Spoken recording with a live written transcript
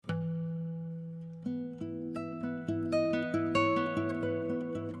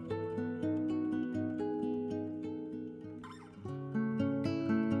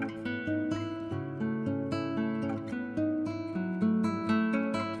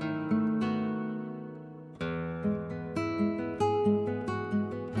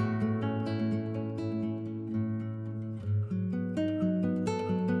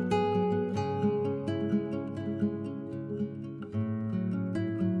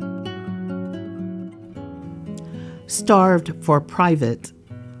Starved for private.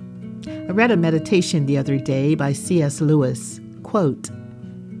 I read a meditation the other day by C.S. Lewis. Quote,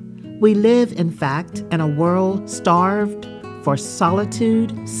 "We live, in fact, in a world starved for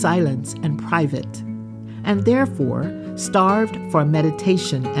solitude, silence, and private, and therefore starved for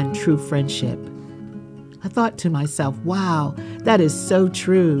meditation and true friendship." I thought to myself, wow, that is so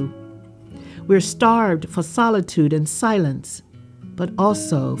true. We're starved for solitude and silence, but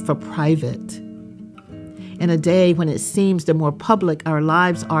also for private. In a day when it seems the more public our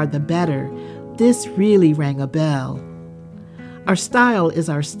lives are, the better, this really rang a bell. Our style is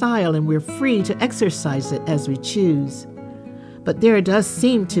our style, and we're free to exercise it as we choose. But there does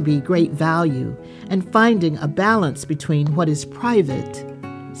seem to be great value in finding a balance between what is private,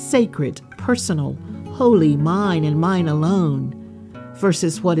 sacred, personal, holy, mine and mine alone,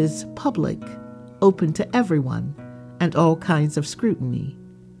 versus what is public, open to everyone, and all kinds of scrutiny.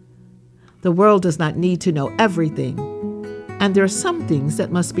 The world does not need to know everything, and there are some things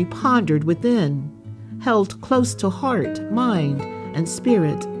that must be pondered within, held close to heart, mind, and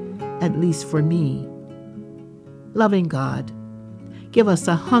spirit, at least for me. Loving God, give us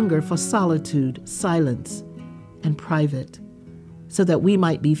a hunger for solitude, silence, and private, so that we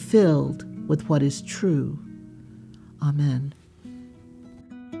might be filled with what is true. Amen.